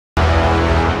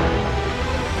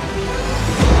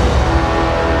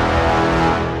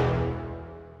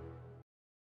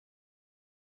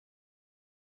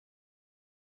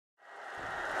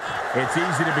It's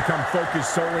easy to become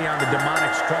focused solely on the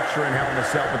demonic structure in Hell in a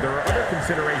Cell, but there are other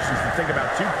considerations to think about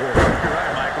too, Corey. You're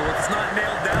right, Michael. If it's not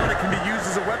nailed down, it can be used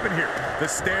as a weapon here. The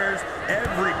stairs,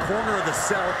 every corner of the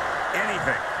cell,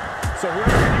 anything. So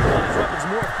whoever can utilize weapons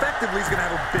more effectively is going to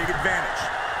have a big advantage.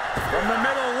 From the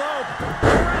middle rope,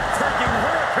 breathtaking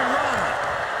hurricanrana.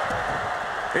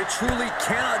 It truly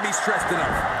cannot be stressed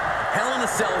enough. Hell in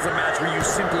a Cell is a match where you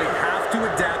simply have to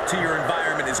adapt to your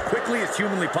environment as quickly as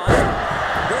humanly possible.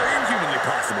 Or inhumanly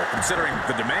possible, considering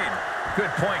the domain.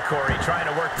 Good point, Corey. Trying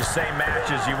to work the same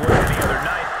match as you would any other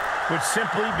night would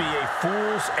simply be a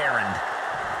fool's errand.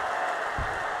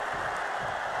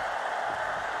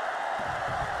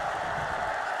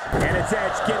 And it's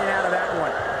Edge getting out of that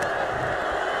one.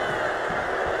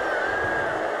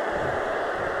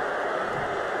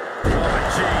 Oh,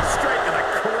 gee, straight to the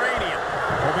cranium.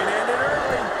 Hoping to end it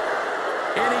early.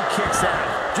 And he kicks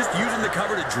out. Just using the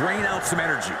cover to drain out some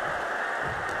energy.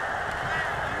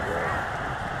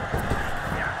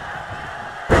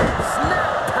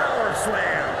 Snap power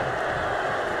slam.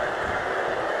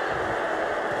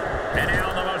 And now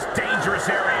in the most dangerous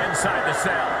area inside the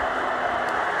cell.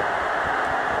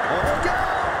 Oh,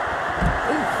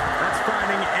 God! Oof, that's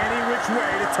finding any which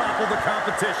way to topple the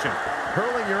competition.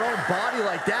 Hurling your own body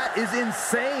like that is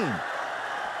insane.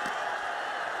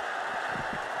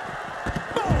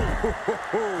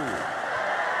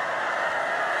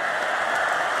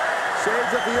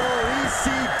 Shades of the old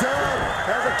EC-Dub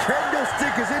as a kendo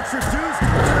stick is introduced to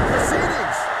the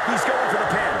proceedings. He's going for the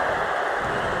pin.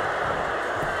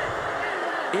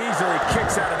 Easily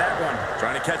kicks out of that one.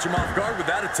 Trying to catch him off guard with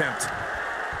that attempt.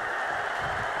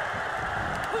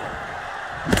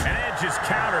 And Edge is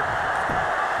countered.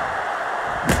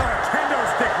 A kendo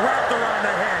stick wrapped around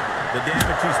the head. The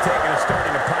damage he's taken is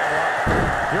starting to pile up.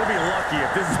 He'll be lucky if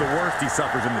this is the worst he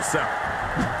suffers in the cell.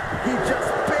 He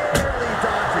just barely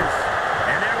dodges.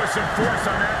 And there was some force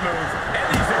on that move. And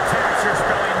these attacks are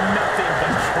spelling nothing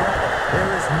but trouble.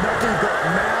 There is nothing but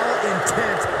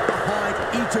malintent behind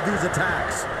each of these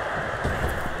attacks.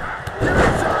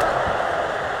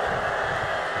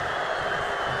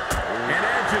 And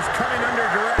Edge is coming under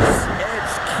duress.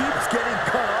 Edge keeps getting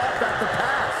cut off at the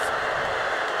pass.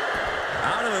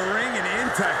 Out of the ring and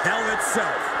into hell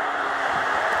itself.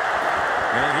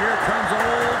 And here comes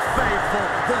Old Faithful.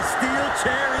 The steel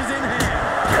chair is in hand.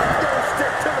 Kendo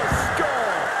stick to the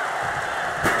skull.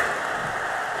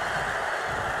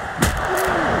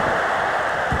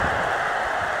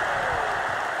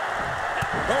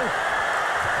 Oh.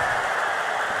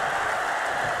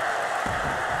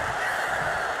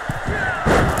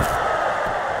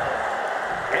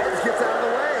 Edge gets out of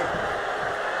the way.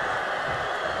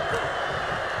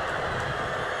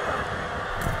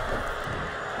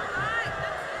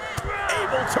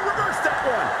 Able to reverse that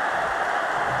one.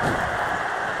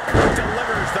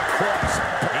 Delivers the cross.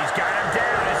 He's got him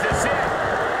down. Is this it?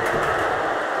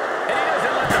 And he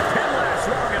doesn't let the pin last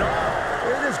long at all.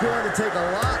 It is going to take a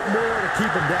lot more to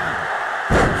keep him down.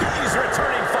 He's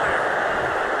returning fire.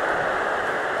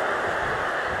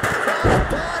 Cross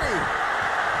body.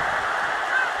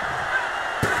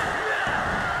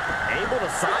 Able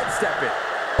to sidestep it.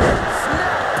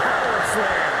 Snap power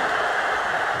slam.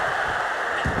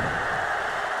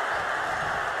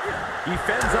 He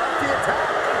fends off the attack.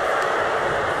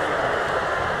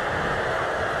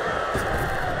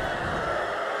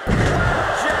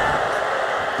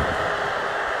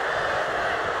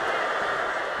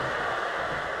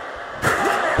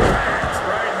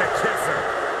 Right in the kisser.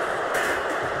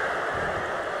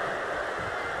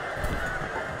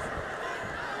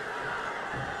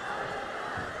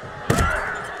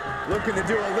 Looking to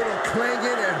do a little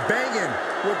clanging and banging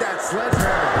with that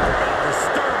sledgehammer.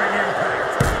 Disturbing impact.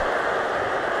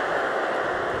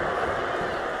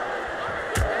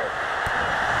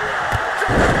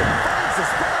 Finds the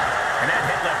spot. And that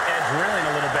hit left Edge reeling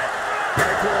a little bit.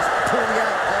 Michaels pulling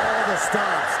out all the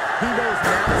stops. He knows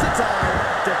now's the time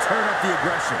to turn up the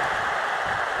aggression.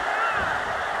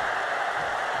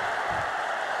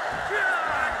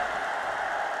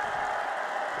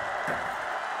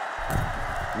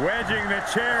 Wedging the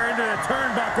chair into the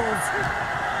turnbuckles.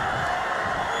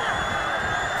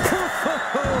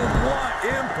 What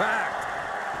impact!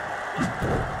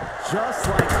 Just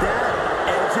like that,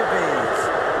 Edge evades.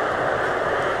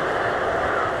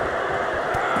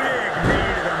 Big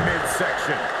knee to the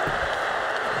midsection.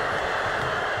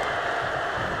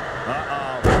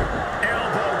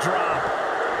 Elbow drop.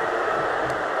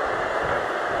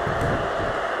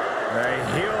 The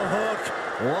heel hook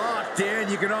locked in.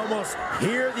 You can almost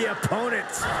hear the opponent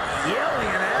yelling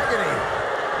in agony.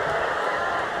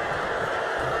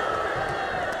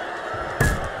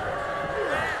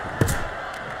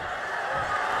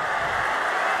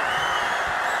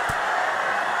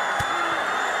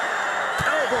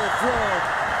 rope.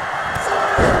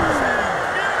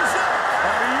 Music!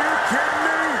 Are you kidding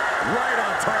me? Right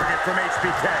on target from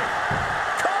HBK.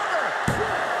 Cover!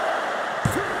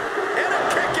 And a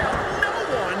kick out. No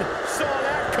one saw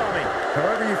that coming.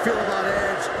 However you feel about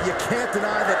Edge, you can't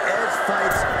deny that Edge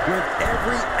fights with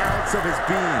every ounce of his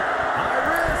being. High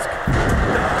risk.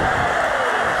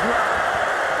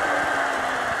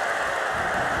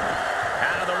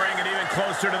 Out of the ring and even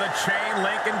closer to the chain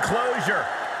link enclosure.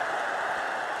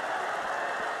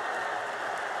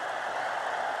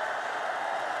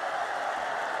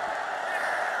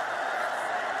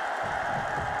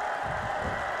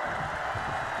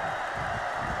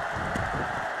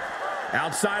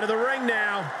 Outside of the ring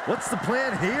now. What's the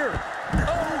plan here?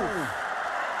 Oh!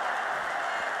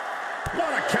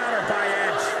 What a counter by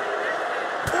Edge.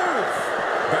 Oof.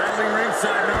 Battling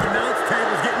ringside, now announce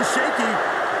table's getting shaky.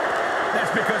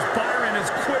 That's because Byron is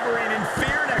quivering in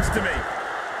fear next to me.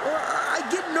 Well, I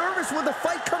get nervous when the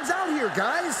fight comes out here,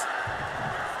 guys.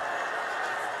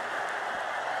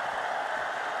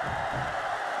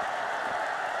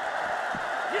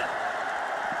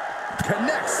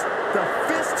 Connects the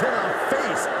fist to the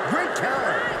face. Great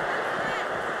counter.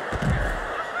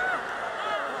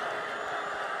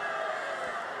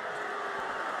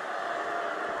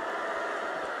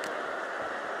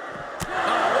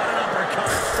 Oh, what an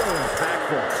uppercut. So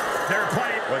impactful. They're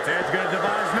playing. What's Edge gonna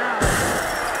devise now?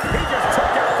 He just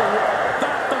took out the rope.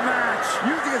 Stop the match!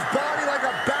 Using his body like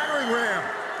a battering ram.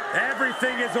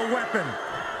 Everything is a weapon.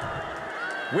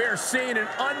 We're seeing an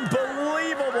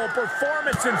unbelievable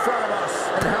performance in front of us.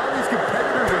 And how these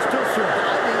competitors are still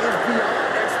surviving is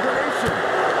beyond explanation.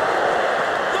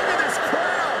 Look at this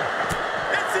crowd.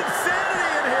 It's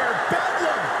insanity in here.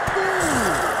 Bedlam.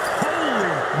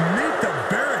 Holy, meet the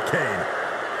barricade.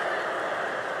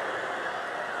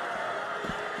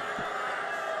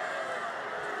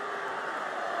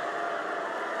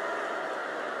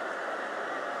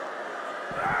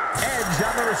 Edge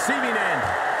on the receiving end.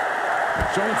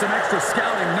 Showing some extra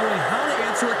scouting, knowing how to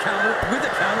answer a counter with a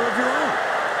counter of your own.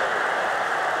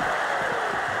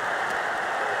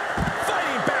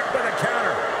 Fighting back with a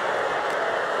counter.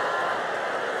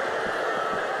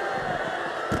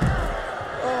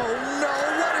 Oh, no.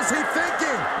 What is he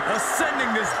thinking?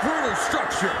 Ascending this brutal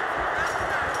structure.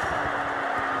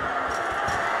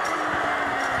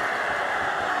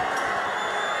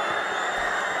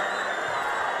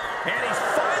 And he's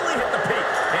finally hit the peak.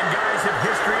 And guys, if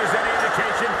history is any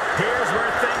indication, here's where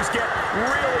things get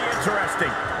really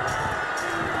interesting.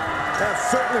 That's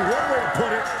certainly one way to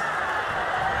put it.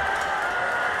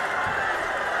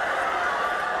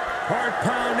 Heart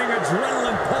pounding,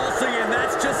 adrenaline pulsing, and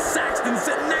that's just Saxton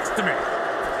sitting next to me.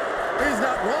 He's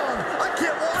not wrong. I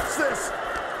can't watch this.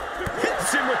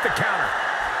 Hits him with the counter.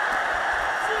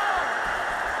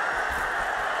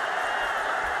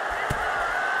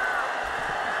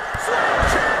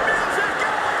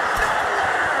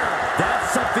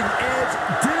 That's something Edge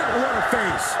didn't want to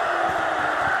face.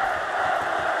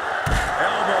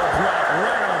 Elbow drop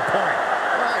right on point.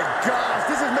 My gosh,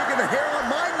 this is making the hair on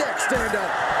my neck stand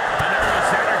up. Nervous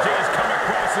energy has come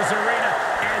across this arena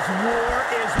as war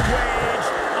is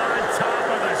waged on top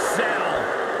of the cell.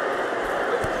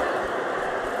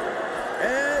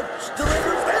 Edge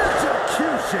delivers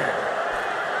execution.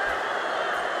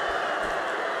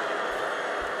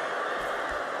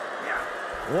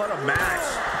 What a match.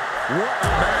 What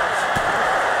a match.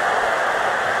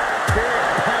 Big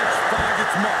punch finds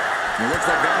its mark. It looks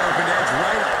like that opened Edge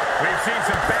right up. We've seen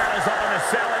some battles up on the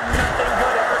cell and nothing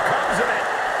good ever comes of it.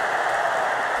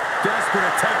 Desperate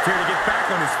attempt here to get back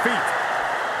on his feet.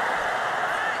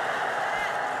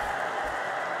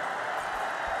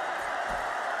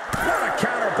 What a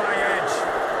counter by Edge.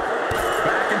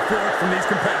 Back and forth from these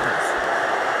competitors.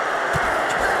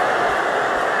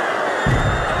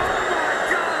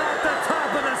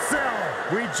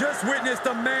 We just witnessed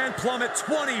a man plummet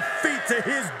 20 feet to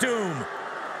his doom.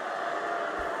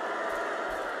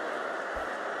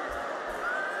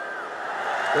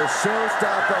 The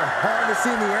showstopper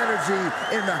harnessing the energy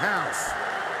in the house.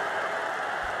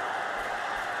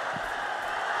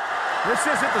 This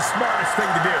isn't the smartest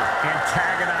thing to do,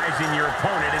 antagonizing your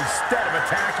opponent instead of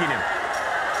attacking him.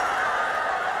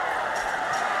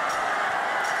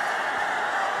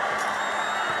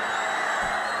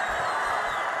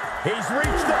 He's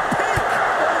reached the peak!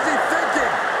 What is he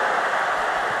thinking?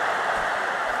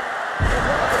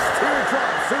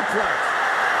 Teardrop suplex.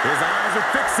 His eyes are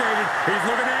fixated. He's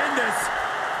looking to end this.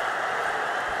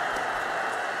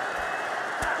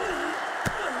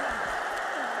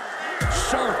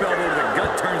 Sharp elbow to the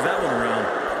gut turns that one around.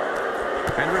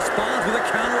 And responds with a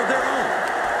counter of their own.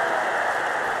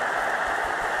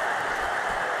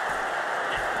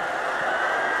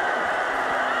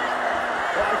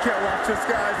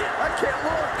 gracious, guys. I can't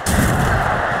look.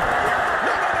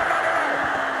 No.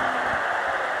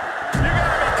 You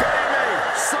gotta be kidding me.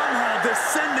 Somehow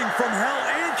descending from hell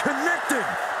and connecting.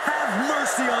 Have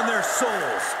mercy on their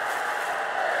souls.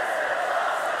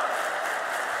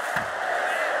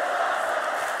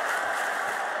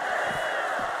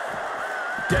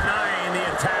 Denying the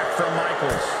attack from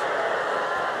Michaels.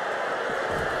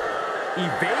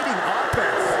 Evading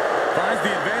offense. Finds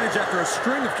the advantage after a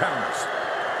string of counters.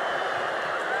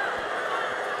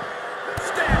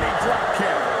 Standing drop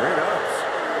kick. Great ups.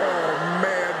 Oh,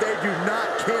 man, they do not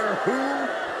care who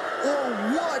or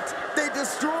what they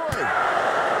destroy.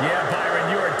 Yeah,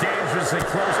 Byron, you are dangerously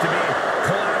close to being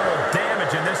collateral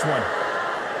damage in this one.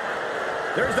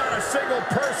 There's not a single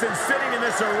person sitting in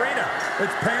this arena.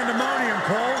 It's pandemonium,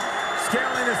 Cole.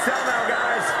 Scaling the cell now,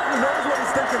 guys. Who knows what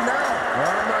he's thinking now?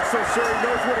 I'm not so sure he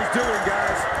knows what he's doing,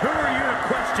 guys. Who are you to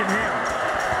question him?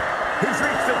 He's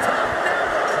reached the top.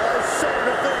 I shudder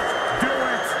to think. Do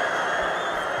it.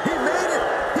 He made it.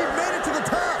 He made it to the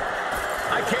top.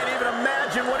 I can't even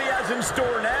imagine what he has in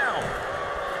store now.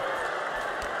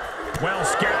 Well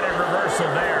scattered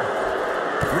reversal there.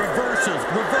 Reversals,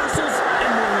 reversals,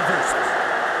 and more reversals.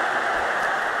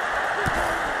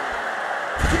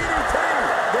 DDT.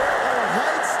 There are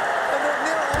heights, and then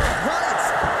there are heights.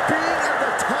 Being at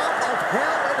the top of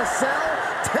hell in a cell,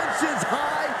 tensions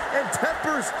high, and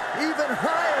tempers even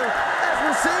higher, as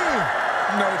we're seeing.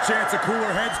 No chance of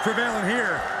cooler heads prevailing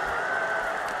here.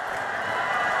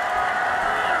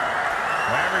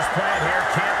 Whatever's playing here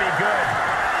can't be good.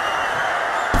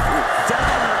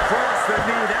 Down across the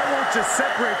knee. That won't just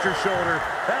separate your shoulder.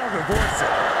 That'll divorce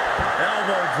it.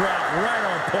 Elbow drop right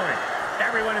on point.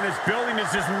 Everyone in this building is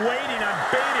just waiting on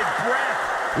bated breath.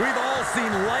 We've all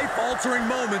seen life-altering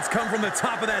moments come from the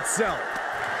top of that cell.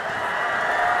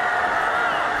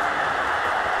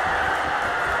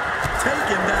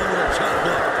 Taken down with a chop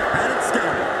block. Had it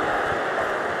scouted.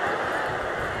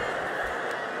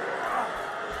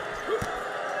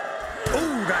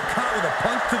 Ooh, got caught with a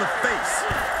punch to the face.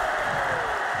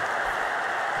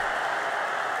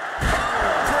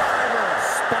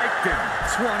 Spiked him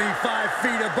 25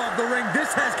 feet above the ring.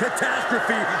 This has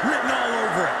catastrophe written all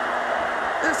over it.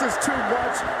 This is too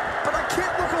much, but I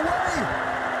can't look away.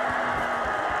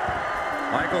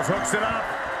 Michaels hooks it up.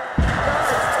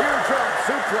 Nice teardrop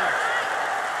suplex.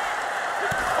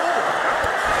 Oh,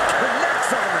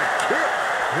 connects on the kick.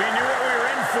 We knew what we were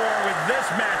in for with this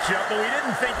matchup, but we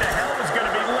didn't think the hell was going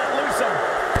to be let loose on.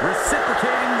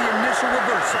 Reciprocating the initial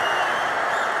reversal.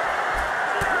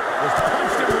 Just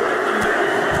punched him right in the middle.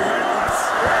 Relentless.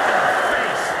 Right in the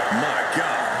face. My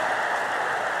God.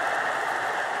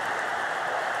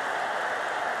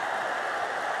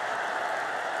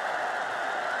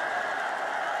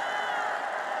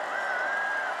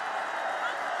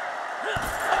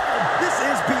 This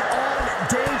is beyond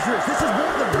dangerous. This is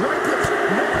more than reckless.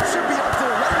 No one should be up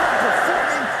there, let alone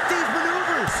performing these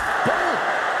maneuvers. Boom.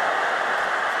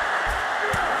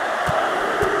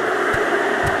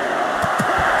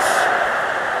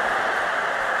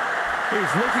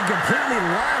 He's looking completely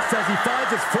lost as he finds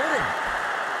his footing.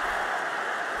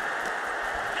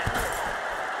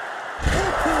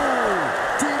 Ooh,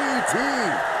 DDT.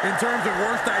 In terms of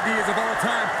worst ideas of all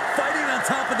time, fighting on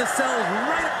top of the cell is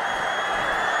right.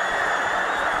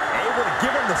 Able to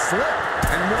give him the slip.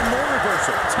 And one more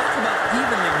reversal. Talk about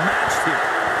evenly matched here.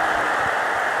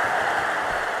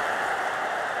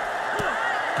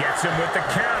 Gets him with the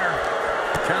counter.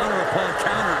 Counter upon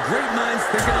counter. Great minds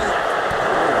thinking alike.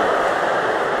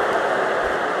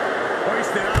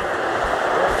 Hoisted up.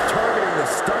 Targeting the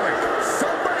stomach.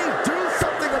 Somebody do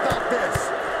something about this.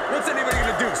 What's anybody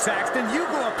going to do, Saxton? You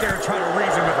go up there and try to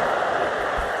reason with him.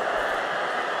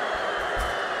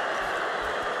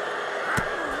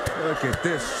 Look at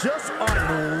this. Just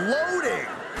unloading.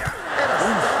 And a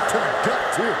stop to the gut,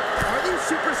 too. Are these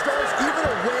superstars even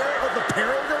aware of the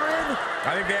peril they're in?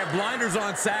 I think they have blinders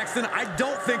on, Saxton. I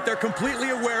don't think they're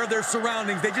completely aware of their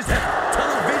surroundings. They just have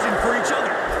tunnel vision for each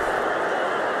other.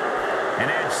 And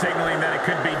Edge signaling that it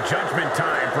could be judgment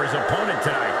time for his opponent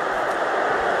tonight.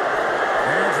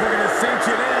 Edge looking to cinch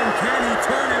it in. Can he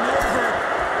turn him over?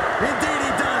 Indeed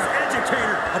he does.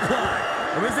 Educator apply.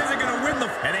 Well, this isn't going to win the...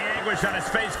 And the anguish on his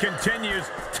face continues.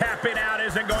 Tapping out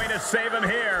isn't going to save him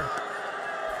here.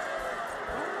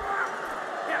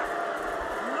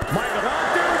 Michael, Don't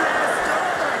do this!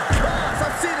 Oh my gosh,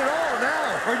 I've seen it all now.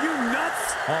 Are you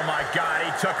nuts? oh my God,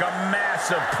 he took a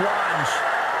massive plunge.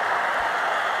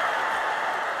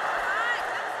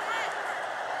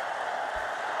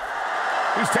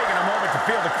 He's taking a moment to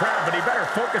feel the crowd, but he better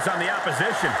focus on the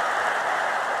opposition.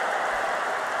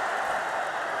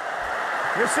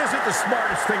 This isn't the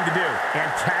smartest thing to do,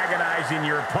 antagonizing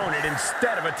your opponent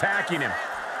instead of attacking him.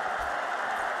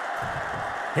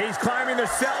 He's climbing the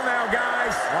cell now,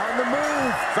 guys. On the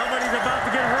move. Somebody's about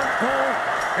to get hurt, Cole,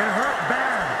 and hurt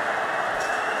bad.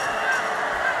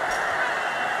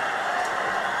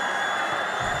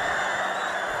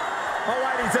 All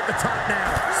right, he's at the top now.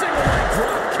 Single leg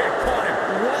drop kick caught him.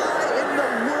 Why in the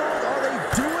world are they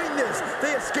doing this?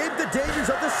 They escaped the dangers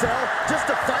of the cell just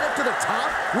to fight up to the top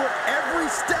where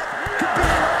every step could be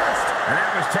lost. And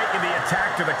that was taking the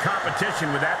attack to the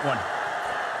competition with that one.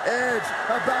 Edge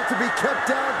about to be kept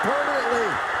down permanently.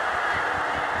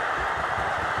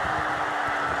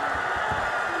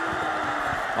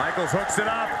 Michaels hooks it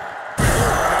up. The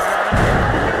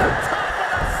top of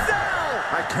the cell!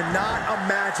 I cannot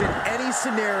imagine any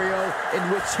scenario in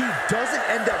which he doesn't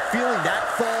end up feeling that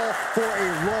fall for a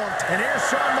long time. And here's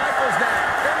Shawn Michaels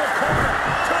now in the corner,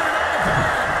 turning up the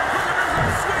power. Look at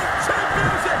this sweet chin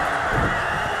music.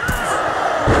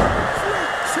 Sweet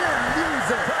chin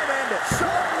music. Try to end it.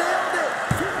 Shawn nailed it.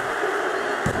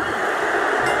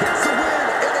 Gets the win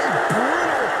in a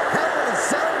brutal Hell in a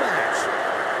Cell match.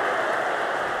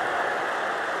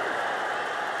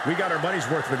 We got our money's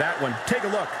worth for that one. Take a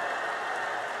look.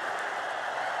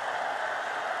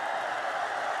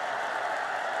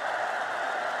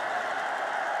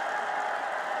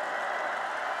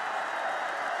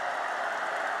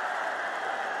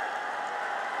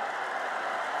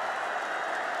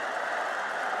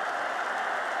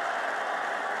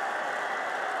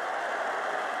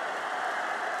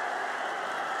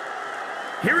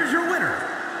 Here is your winner,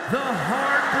 the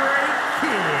Heartbreak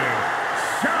Kid,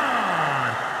 Shawn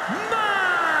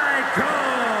Michaels.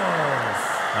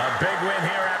 A big win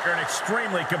here after an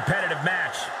extremely competitive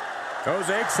match.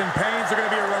 Those aches and pains are going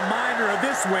to be a reminder of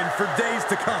this win for days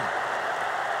to come.